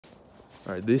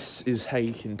Alright, this is how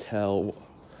you can tell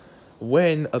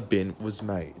when a bin was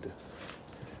made.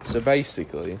 So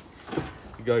basically,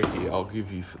 you go here, I'll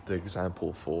give you the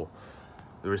example for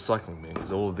the recycling bin,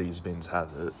 because all of these bins have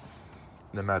it,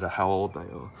 no matter how old they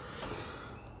are.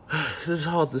 This is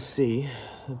hard to see.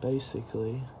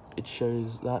 Basically, it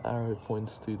shows that arrow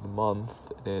points to the month,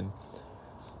 and then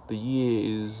the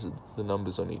year is the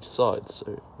numbers on each side.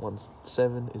 So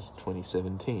 17 is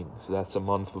 2017. So that's a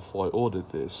month before I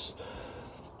ordered this.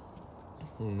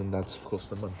 And then that's, of course,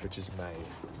 the month, which is May,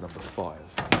 number 5.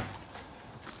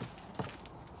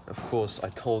 Of course, I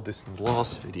told this in the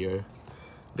last video,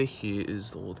 but here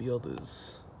is all the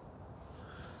others.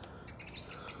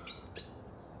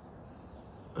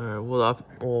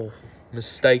 Well,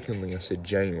 mistakenly I said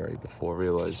January before I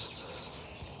realised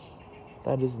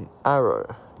that is an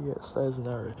arrow. Yes, that is an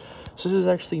arrow. So this is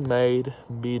actually made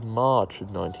mid-March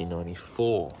of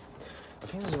 1994. I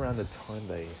think it was around the time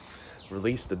they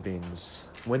released the bins,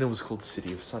 when it was called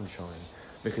City of Sunshine,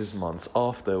 because months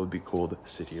after it would be called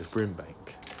City of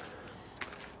Brimbank.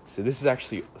 So this is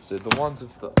actually, so the ones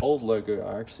with the old logo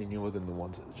are actually newer than the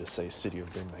ones that just say City of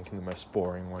Brimbank in the most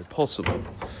boring way possible.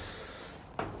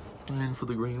 And for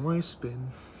the green waste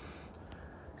bin,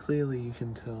 clearly you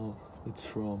can tell it's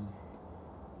from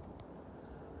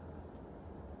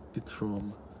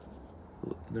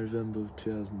November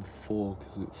 2004,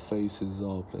 because it faces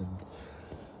up and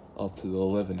up to the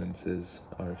 11 and says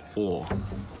 04.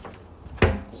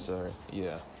 So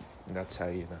yeah, that's how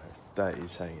you know. That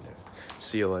is how you know.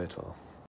 See you later.